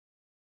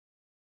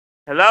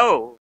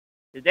Hello,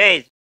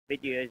 today's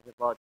video is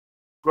about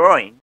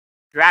growing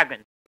dragon.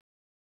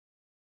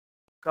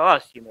 Of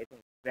course, you may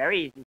think it's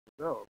very easy to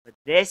grow, but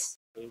this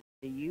is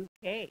the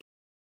UK,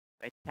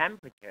 where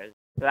temperatures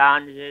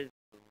plunges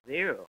to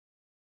zero.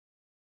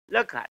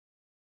 Look at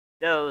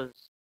those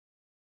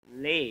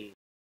leaves.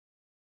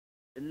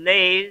 The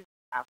leaves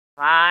are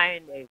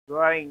fine, they're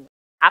growing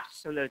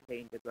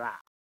absolutely in the ground.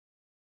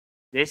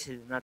 This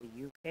is not the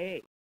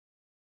UK,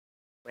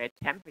 where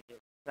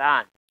temperatures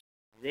plunge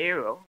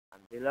zero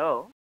and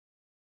below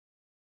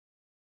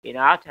in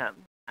autumn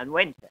and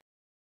winter.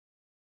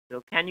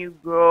 So can you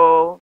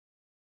grow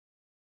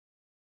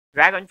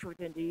dragon fruit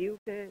in the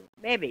UK?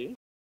 Maybe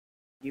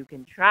you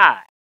can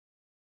try.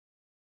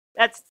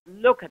 Let's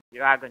look at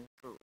dragon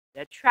fruit.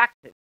 The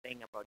attractive thing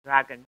about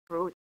dragon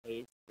fruit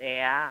is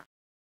their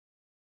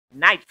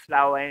night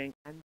flowering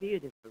and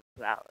beautiful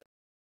flowers.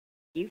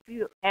 If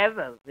you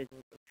ever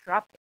visit the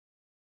tropics,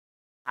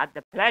 had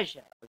the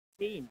pleasure of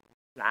seeing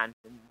these plants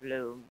in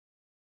bloom,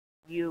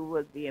 you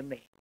will be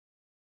amazed.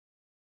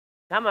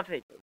 Some of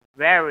it is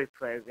very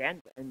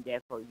fragrant, and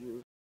therefore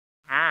you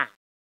can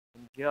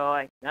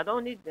enjoy not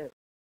only the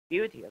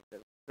beauty of the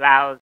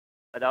flowers,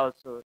 but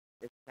also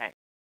the scent.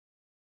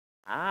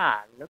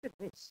 Ah, look at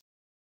this.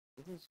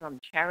 This is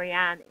from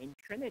Charian in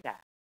Trinidad.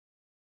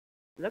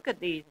 Look at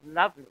these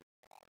lovely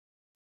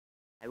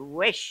flowers. I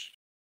wish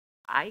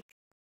I could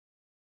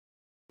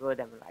grow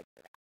them like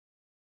that.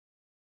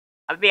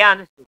 I'll be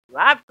honest with you,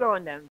 I've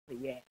grown them for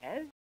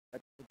years, but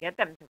to get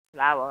them to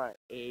flower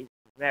is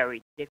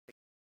very difficult.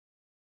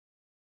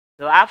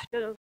 So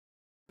after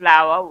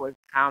flower will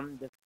come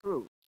the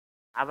fruit.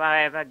 Have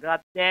I ever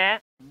got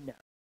there? No.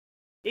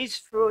 These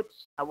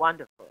fruits are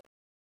wonderful.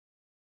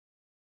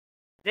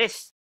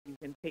 This you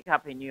can pick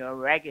up in your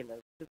regular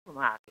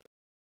supermarket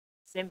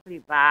simply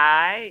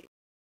by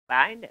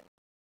buying them,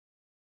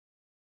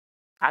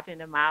 cutting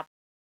them up,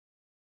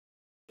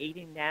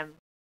 eating them,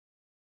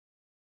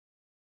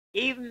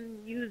 even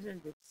using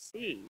the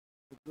seeds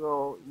to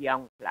grow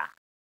young plants.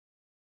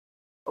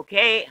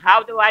 Okay,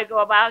 how do I go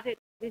about it?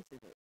 This is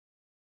it.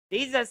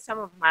 These are some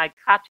of my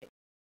cuttings.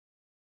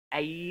 I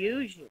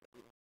usually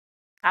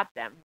cut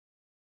them,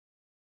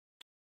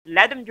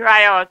 let them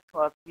dry out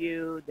for a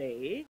few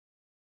days,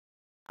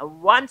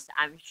 and once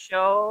I'm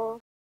sure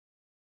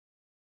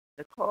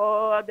the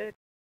cord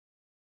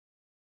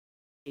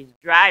is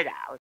dried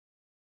out,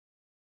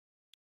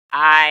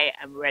 I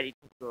am ready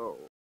to grow.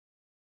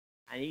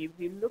 And if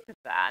you look at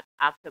that,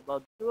 after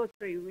about 2 or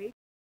 3 weeks,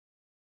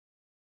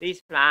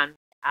 these plants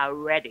are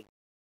ready to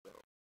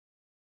grow.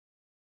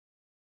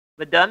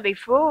 But don't be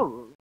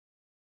fooled.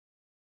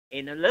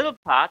 In a little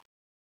pot,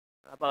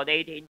 about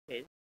 8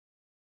 inches,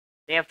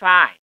 they're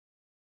fine.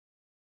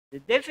 The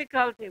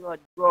difficulty about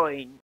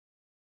growing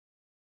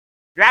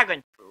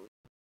dragon fruit,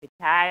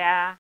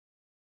 pitaya,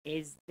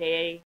 is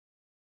they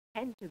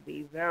tend to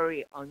be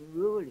very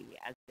unruly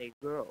as they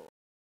grow.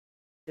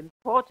 It's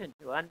important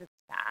to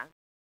understand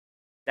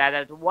that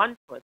at 1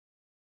 foot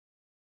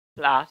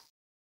plus,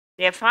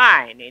 they're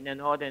fine in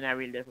an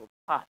ordinary little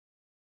pot.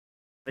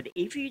 But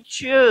if you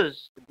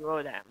choose to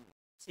grow them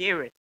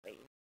seriously,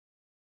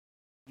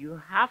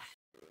 you have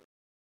to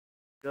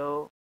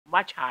go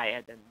much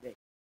higher than this.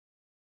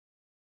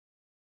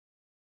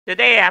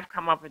 Today I've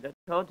come up with a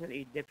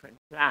totally different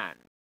plan.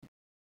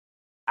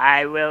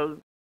 I will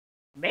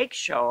make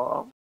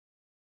sure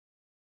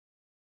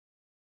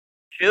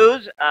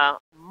choose a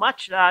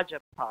much larger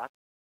pot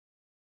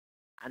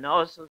and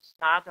also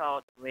start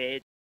out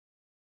with,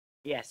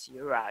 yes,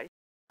 you're right,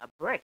 a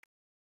brick.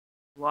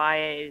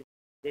 Why is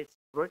this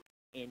brick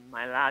in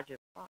my larger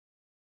pot?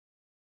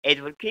 It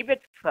will keep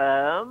it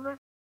firm,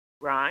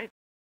 right?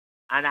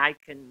 And I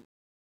can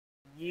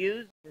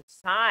use the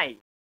size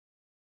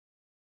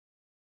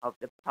of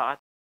the pot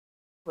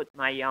to put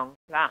my young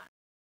plant.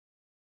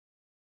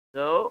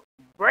 So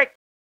brick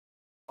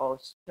or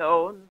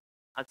stone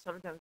are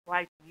sometimes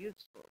quite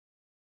useful.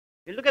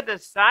 If you look at the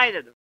side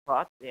of the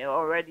pot, there are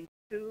already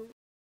two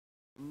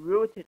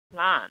rooted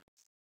plants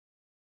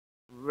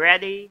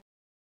ready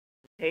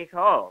to take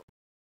off.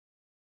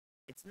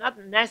 It's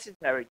not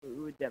necessary to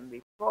root them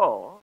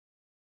before,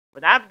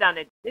 but I've done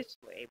it this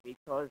way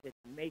because it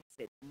makes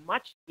it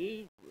much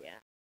easier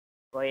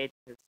for it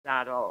to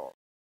start off.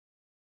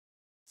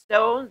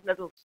 Stones,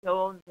 little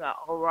stones are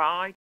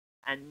alright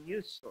and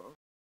useful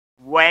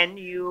when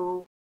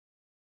you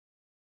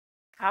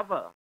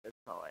cover the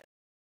soil,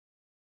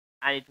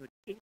 and it would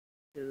keep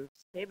to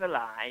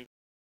stabilize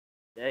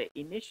the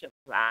initial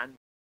plant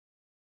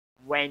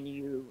when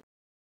you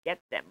get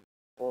them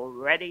all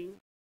ready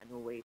and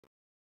waiting.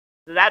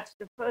 So that's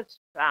the first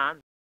plant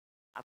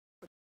I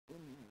put in.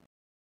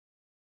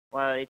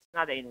 Well, it's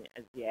not in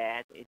as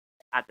yet, it's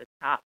at the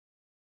top.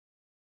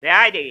 The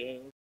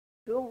idea is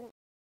two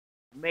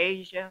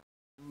major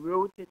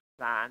rooted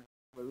plants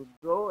will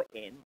go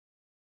in,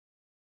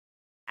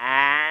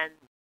 and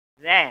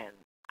then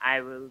I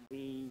will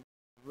be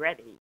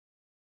ready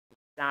to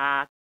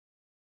start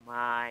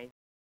my.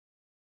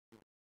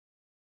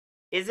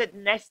 Is it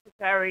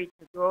necessary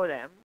to grow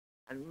them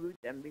and root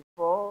them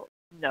before?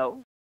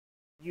 No,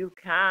 you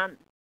can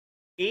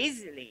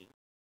easily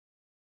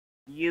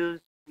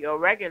use your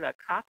regular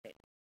cotton,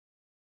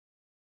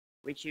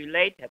 which you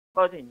later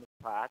put in the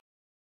pot.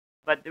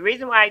 But the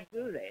reason why I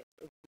do this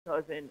is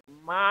because in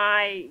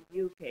my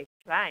UK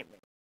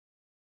climate,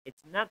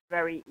 it's not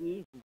very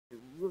easy to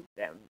root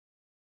them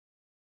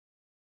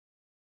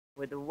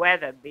with the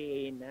weather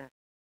being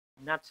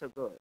not so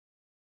good.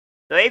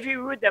 So if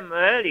you root them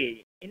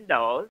early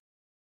indoors,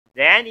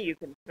 then you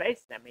can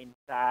place them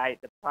inside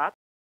the pot.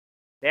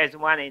 There's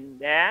one in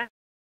there.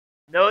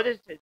 Notice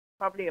it's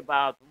probably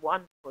about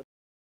 1 foot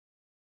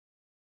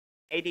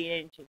 80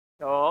 inches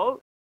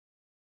tall.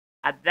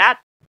 At that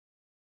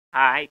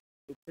height,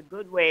 it's a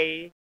good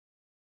way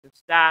to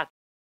start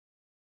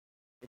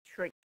the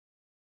trick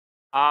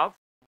of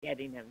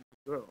getting them to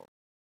grow.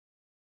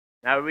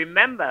 Now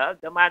remember,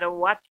 no matter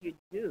what you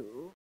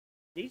do,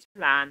 these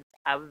plants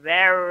are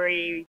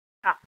very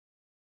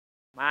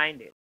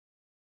tough-minded.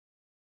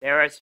 There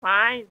are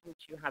spines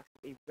which you have to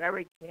be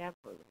very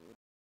careful with.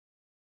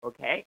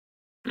 Okay?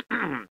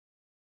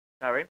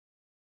 Sorry.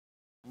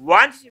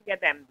 Once you get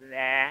them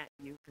there,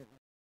 you can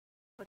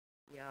put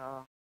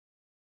your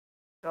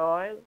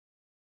soil,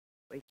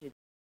 which is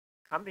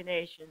a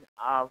combination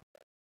of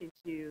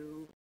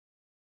tissue,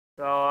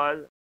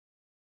 soil,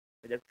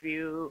 with a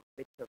few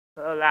bits of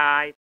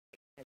perlite,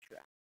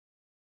 etc.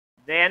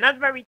 They are not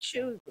very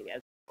choosy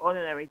as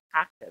ordinary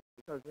cactus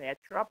because they are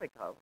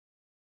tropical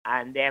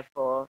and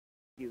therefore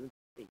you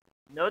see.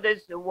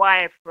 Notice the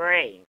wire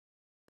frame.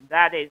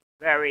 That is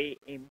very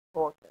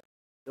important.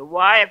 The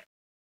wire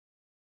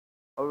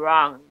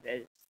around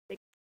the stick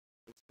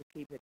is to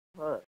keep it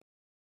firm.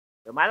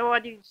 No matter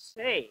what you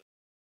say,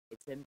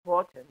 it's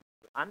important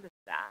to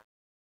understand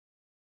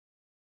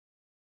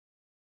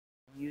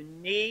you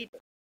need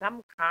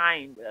some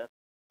kind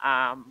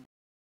of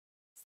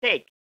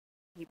stake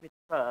to keep it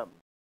firm.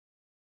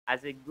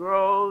 As it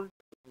grows,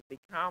 it will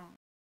become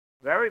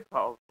very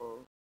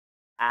powerful,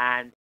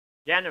 and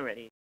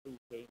generally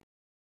speaking,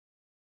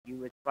 you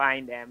would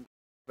find them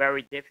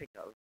very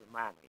difficult to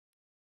manage.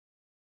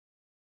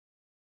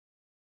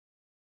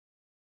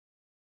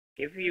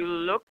 If you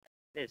look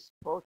at this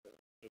photo,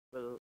 it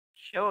will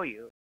show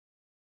you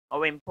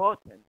how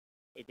important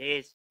it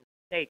is to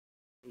stake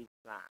these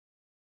plants.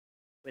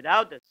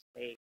 Without the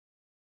stake,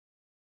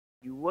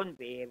 you wouldn't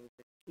be able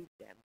to keep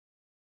them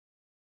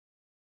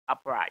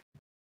upright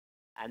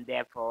and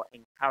therefore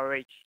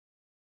encourage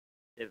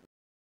the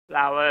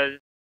flowers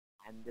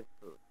and the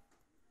fruit.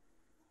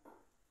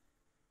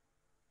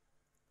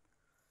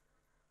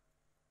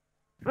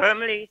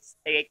 Firmly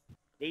staked,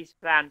 these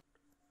plants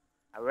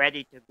are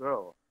ready to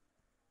grow,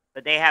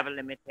 but they have a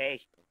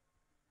limitation.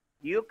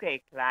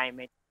 UK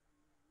climate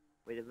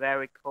with a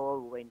very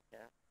cold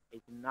winter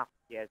is not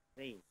yet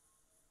seen.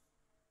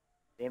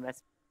 They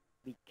must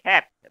be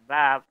kept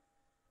above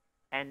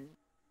 10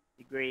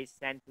 degrees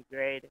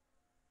centigrade.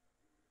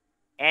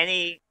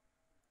 Any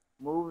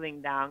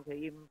moving down to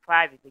even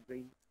 5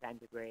 degrees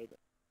centigrade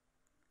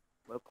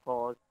will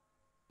cause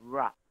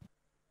rot.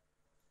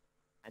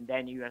 And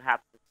then you will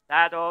have to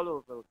start all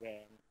over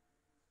again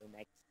the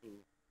next season.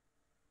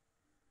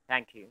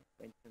 Thank you,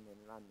 Winston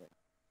in London.